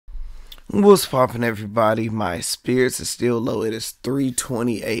What's poppin', everybody? My spirits is still low. It is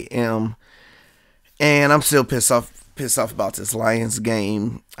 3:20 a.m. and I'm still pissed off about this Lions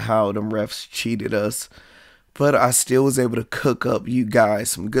game, how them refs cheated us. But I still was able to cook up you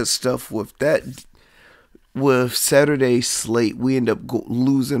guys some good stuff with that. With Saturday's slate, we end up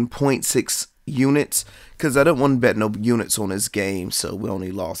losing point 0.6 units because I didn't want to bet no units on this game, so we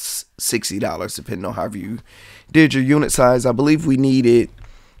only lost $60 depending on how you did your unit size. I believe we needed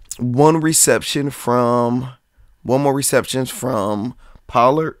one more reception from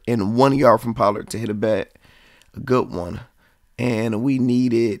Pollard and 1 yard from Pollard to hit a bet, a good one. And we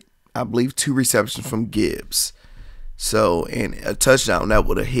needed, I believe, 2 receptions from Gibbs. So, and a touchdown that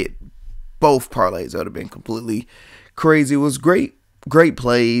would have hit both parlays. That would have been completely crazy. It was great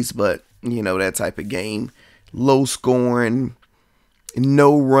plays, but you know, that type of game, low scoring,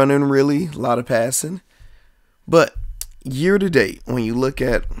 no running really, a lot of passing. But year to date, when you look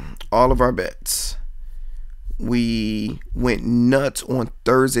at all of our bets, we went nuts on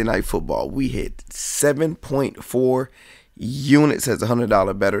Thursday Night Football. We hit 7.4 units as a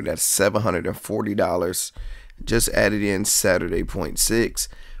 $100 better. That's $740. Just added in Saturday 0.6.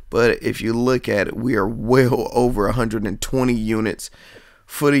 But if you look at it, we are well over 120 units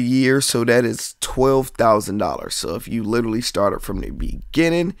for the year, so that is $12,000. So if you literally started from the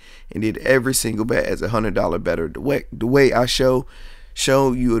beginning and did every single bet as a $100 better, the way I show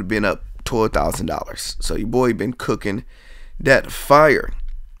you would have been up $12,000. So your boy been cooking that fire.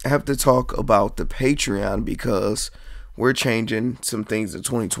 I have to talk about the Patreon because we're changing some things in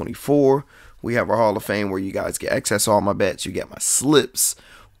 2024. We have our Hall of Fame where you guys get access to all my bets. You get my slips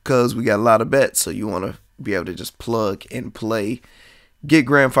because we got a lot of bets, so you want to be able to just plug and play. Get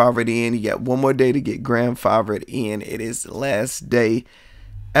grandfathered in. You got one more day to get grandfathered in. It is the last day.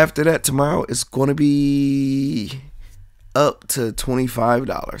 After that, tomorrow it's going to be up to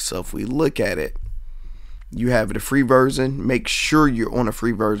 $25. So if we look at it, you have the free version. Make sure you're on a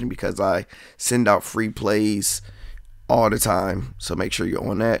free version because I send out free plays all the time. So make sure you're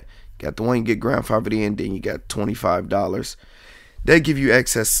on that. Got the one you get grandfathered in, then you got $25. They give you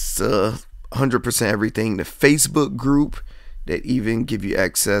access to 100% everything. The Facebook group, that even give you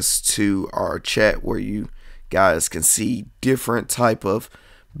access to our chat where you guys can see different type of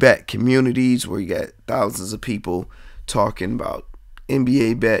bet communities where you got thousands of people talking about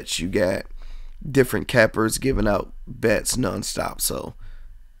NBA bets. You got different cappers giving out bets nonstop. So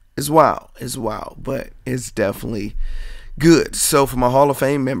it's wild, but it's definitely good. So for my Hall of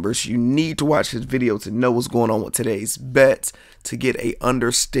Fame members, you need to watch this video to know what's going on with today's bets, to get a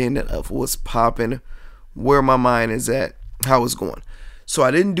understanding of what's popping, where my mind is at, how it's going. So I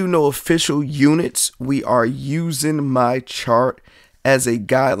didn't do no official units. We are using my chart as a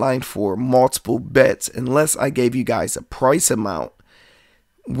guideline for multiple bets. Unless I gave you guys a price amount,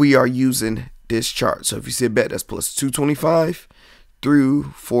 we are using this chart. So if you see a bet that's plus 225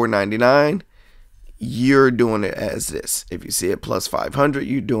 through 499, you're doing it as this. If you see it plus 500,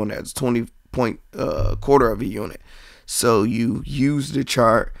 you're doing it as 20 point quarter of a unit. So you use the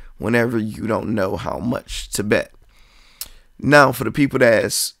chart whenever you don't know how much to bet. Now, for the people that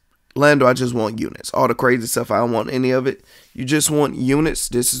ask, Lando, I just want units. All the crazy stuff, I don't want any of it. You just want units.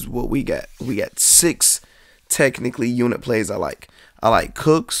 This is what we got. We got 6 technically unit plays I like. I like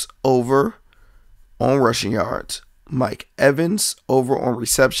Cooks over on rushing yards, Mike Evans over on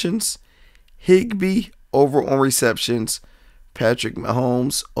receptions, Higbee over on receptions, Patrick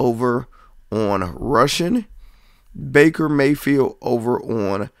Mahomes over on rushing, Baker Mayfield over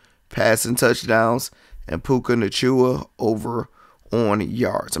on passing touchdowns, and Puka Nacua over on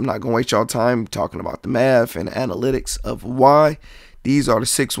yards. I'm not going to waste y'all time talking about the math and analytics of why. These are the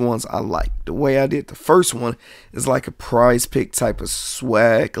 6 ones I like. The way I did the first one is like a prize pick type of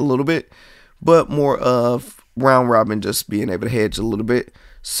swag a little bit, but more of round robin, just being able to hedge a little bit.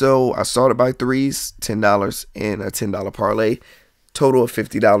 So I started by threes, $10 in a $10 parlay. Total of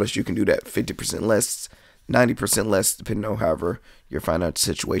 $50. You can do that 50% less, 90% less, depending on however your financial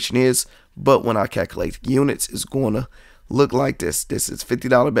situation is. But when I calculate units, it's going to look like this. This is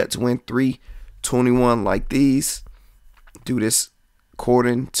 $50 bet to win 321 like these. Do this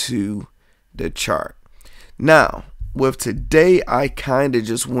according to the chart. Now, with today, I kind of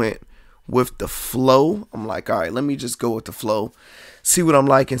just went with the flow. I'm like, all right, let me just go with the flow, see what I'm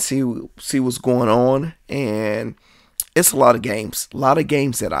like, and see what's going on. And it's a lot of games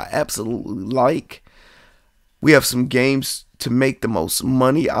that I absolutely like. We have some games to make the most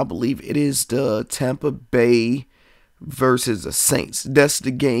money. I believe it is the Tampa Bay versus the Saints. That's the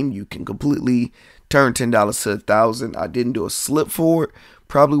game you can completely turn $10 to $1,000. I didn't do a slip for it.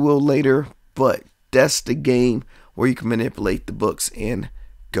 Probably will later, but that's the game where you can manipulate the books and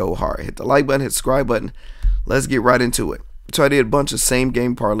go hard. Hit the like button, hit the subscribe button. Let's get right into it. So I did a bunch of same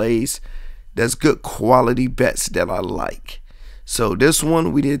game parlays. That's good quality bets that I like. So this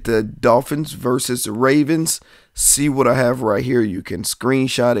one, we did the Dolphins versus the Ravens. See what I have right here. You can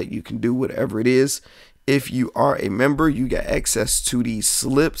screenshot it. You can do whatever it is. If you are a member, you get access to these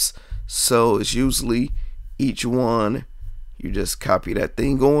slips. So it's usually each one, you just copy that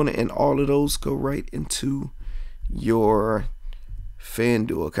thing on, and all of those go right into your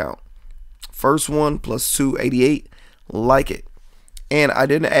FanDuel account. First one, plus 288. Like it. And I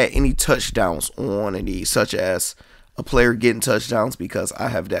didn't add any touchdowns on these, such as a player getting touchdowns, because I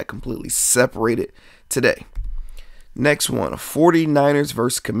have that completely separated today. Next one, 49ers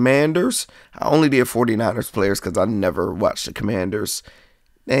versus Commanders. I only did 49ers players because I never watched the Commanders.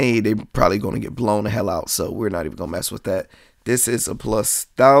 They probably going to get blown the hell out, so we're not even going to mess with that. This is a plus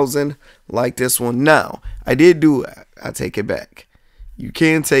 1,000, like this one. Now, I take it back. You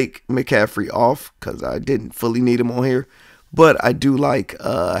can take McCaffrey off because I didn't fully need him on here. But I do like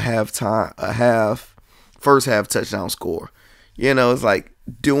first half touchdown score. You know, it's like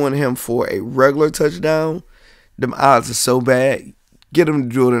doing him for a regular touchdown. Them odds are so bad. Get him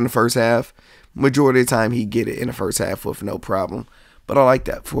to do it in the first half. Majority of the time, he get it in the first half with no problem. But I like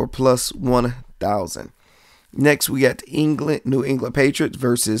that for plus 1,000. Next, we got the New England Patriots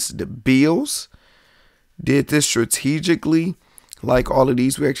versus the Bills. Did this strategically. Like all of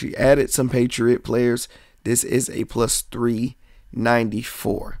these, we actually added some Patriot players. This is a plus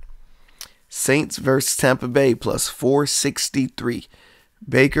 394. Saints versus Tampa Bay, plus 463.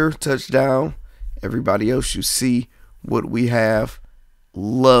 Baker, touchdown. Everybody else, you see what we have.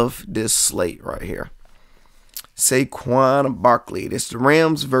 Love this slate right here. Saquon Barkley. This is the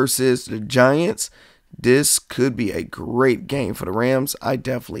Rams versus the Giants. This could be a great game for the Rams. I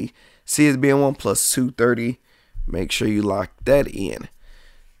definitely see it being one, plus 230. Make sure you lock that in.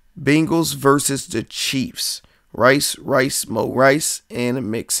 Bengals versus the Chiefs. Rice, Mo Rice, and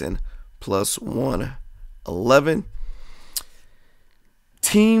Mixon, plus 111.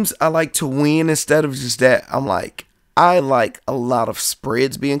 Teams I like to win instead of just that. I like a lot of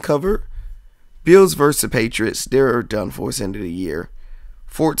spreads being covered. Bills versus the Patriots. They're done for us end of the year.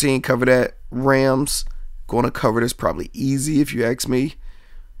 14, cover that. Rams, going to cover this probably easy if you ask me.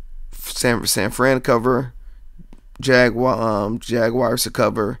 San Fran cover. Jaguars to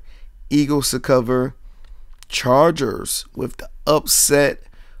cover. Eagles to cover. Chargers with the upset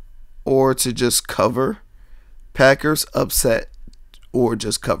or to just cover. Packers upset or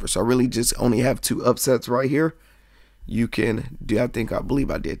just cover. So I really just only have two upsets right here. You can do, I believe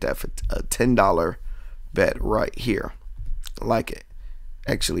I did that for a $10 bet right here. I like it.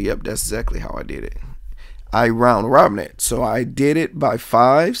 Actually, yep, that's exactly how I did it. I round robin it. So I did it by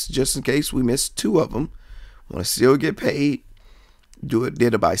fives just in case we missed two of them. Want to still get paid. Did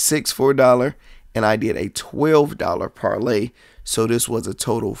it by $6 for $1. And I did a $12 parlay. So this was a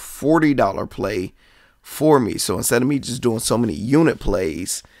total $40 play for me. So instead of me just doing so many unit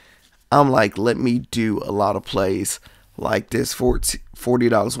plays, I'm like, let me do a lot of plays like this.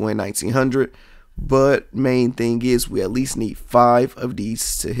 $40 win $1,900. But main thing is we at least need 5 of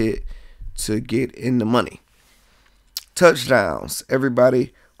these to hit to get in the money. Touchdowns.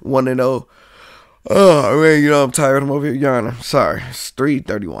 Everybody want to know. Oh, man, I'm tired. I'm over here yawning. Sorry. It's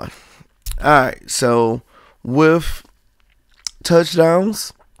 3:31. All right. So with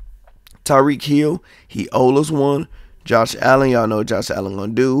touchdowns, Tyreek Hill, he owed us one. Josh Allen, y'all know what Josh Allen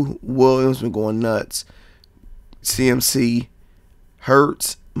gonna do. Williams been going nuts. CMC,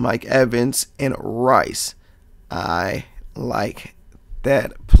 Hurts, Mike Evans, and Rice. I like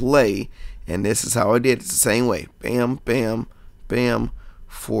that play, and this is how I did it. It's the same way. Bam, bam, bam,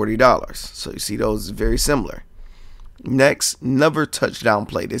 $40. So you see those is very similar. Next, another touchdown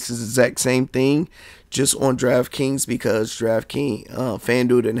play. This is the exact same thing, just on Draftkings because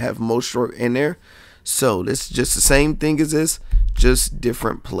FanDuel didn't have most short in there. So this is just the same thing as this, just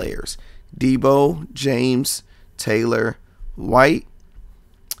different players. Debo, James, Taylor, White,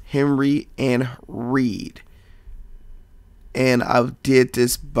 Henry, and Reed. And I did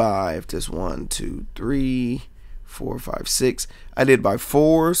this by, if this 1, 2, 3, 4, 5, 6. I did by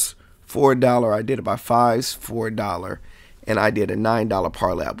 4s for $1. I did it by 5s for $1. And I did a $9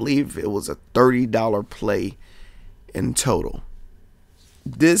 parlay. I believe it was a $30 play in total.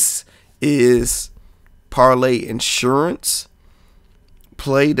 This is parlay insurance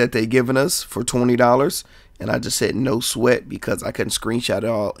play that they given us for $20. And I just said no sweat because I couldn't screenshot it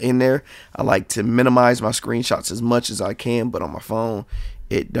all in there. I like to minimize my screenshots as much as I can, but on my phone,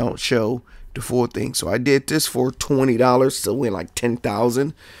 it don't show the full thing. So I did this for $20 to win like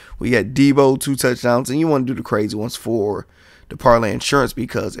 $10,000. We got Debo 2 touchdowns, and you want to do the crazy ones for the parlay insurance,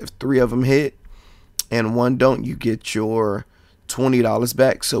 because if 3 of them hit and 1 don't, you get your $20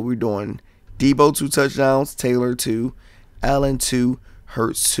 back. So we're doing Debo 2 touchdowns, Taylor 2, Allen 2,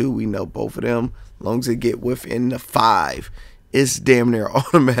 Hurts 2. We know both of them. As long as they get within the 5, it's damn near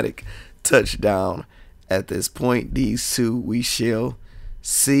automatic touchdown at this point. These 2 we shall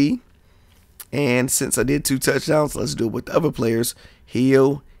see. And since I did 2 touchdowns, let's do it with the other players.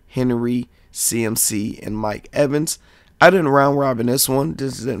 Hill, Henry, CMC, and Mike Evans. I didn't round robin this one.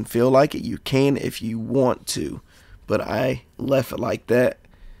 This didn't feel like it. You can if you want to, but I left it like that.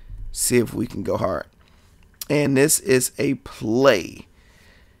 See if we can go hard. And this is a play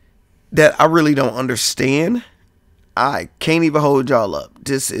that I really don't understand. I can't even hold y'all up.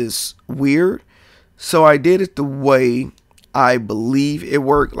 This is weird. So I did it the way I believe it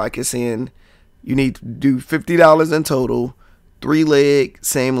worked. Like it's in, you need to do $50 in total, 3-leg,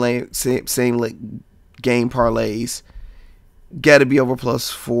 same leg game parlays. Got to be over plus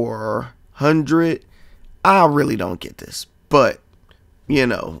 400. I really don't get this, but you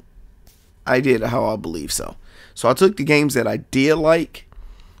know, I did how I believe so. So I took the games that I did like.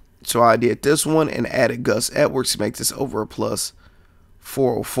 So I did this one and added Gus Edwards to make this over a plus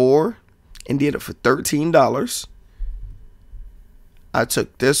 404 and did it for $13. I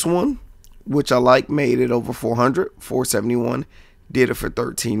took this one, which I like, made it over 400, 471, did it for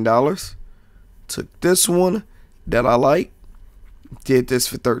 $13. Took this one that I like, did this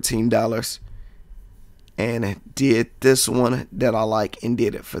for $13. And did this one that I like and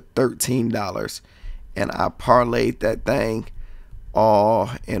did it for $13. And I parlayed that thing all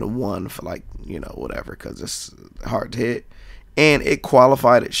in one for like, you know, whatever, because it's hard to hit. And it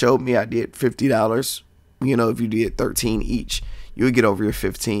qualified. It showed me I did $50. You know, if you did 13 each, you would get over your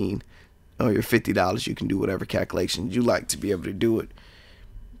 15 or your $50. You can do whatever calculations you like to be able to do it.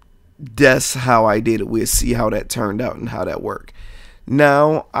 That's how I did it. We'll see how that turned out and how that worked.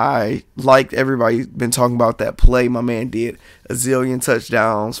 Now, I liked, everybody been talking about that play. My man did a zillion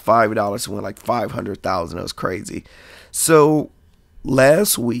touchdowns, $5 to win like 500,000. It was crazy. So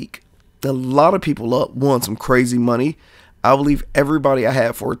last week, a lot of people won some crazy money. I believe everybody I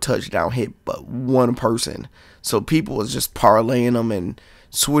had for a touchdown hit but one person. So people was just parlaying them and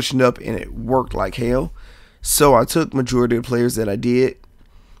switching up, and it worked like hell. So I took majority of the players that I did.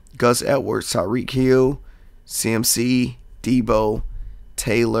 Gus Edwards, Tyreek Hill, CMC, Debo,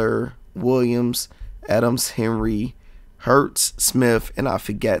 Taylor, Williams, Adams, Henry, Hurts, Smith, and I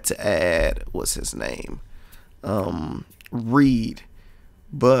forgot to add, what's his name? Reed.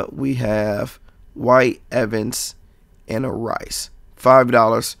 But we have White, Evans, and a Rice.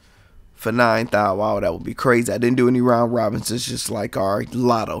 $5 for 9,000. Wow, that would be crazy. I didn't do any round robins. It's just like our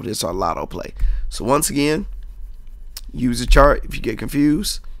lotto. This is our lotto play. So once again, use a chart if you get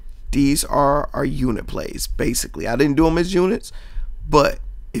confused. These are our unit plays, basically. I didn't do them as units, but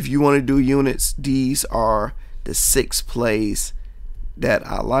if you want to do units, these are the 6 plays that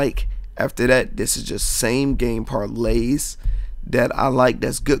I like. After that, this is just same game parlays that I like.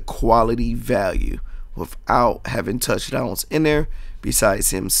 That's good quality value without having touchdowns in there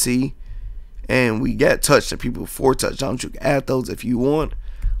besides MC. And we got touchdowns, people 4 touchdowns. You can add those if you want,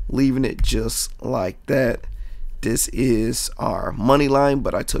 leaving it just like that. This is our money line,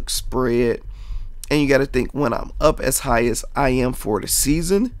 but I took spread. And you got to think, when I'm up as high as I am for the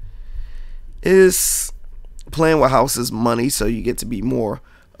season, is playing with houses money, so you get to be more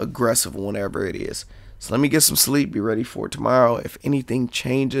aggressive whenever it is. So let me get some sleep, be ready for tomorrow. If anything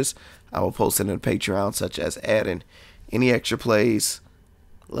changes, I will post it in the Patreon, such as adding any extra plays.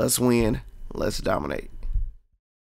 Let's win. Let's dominate.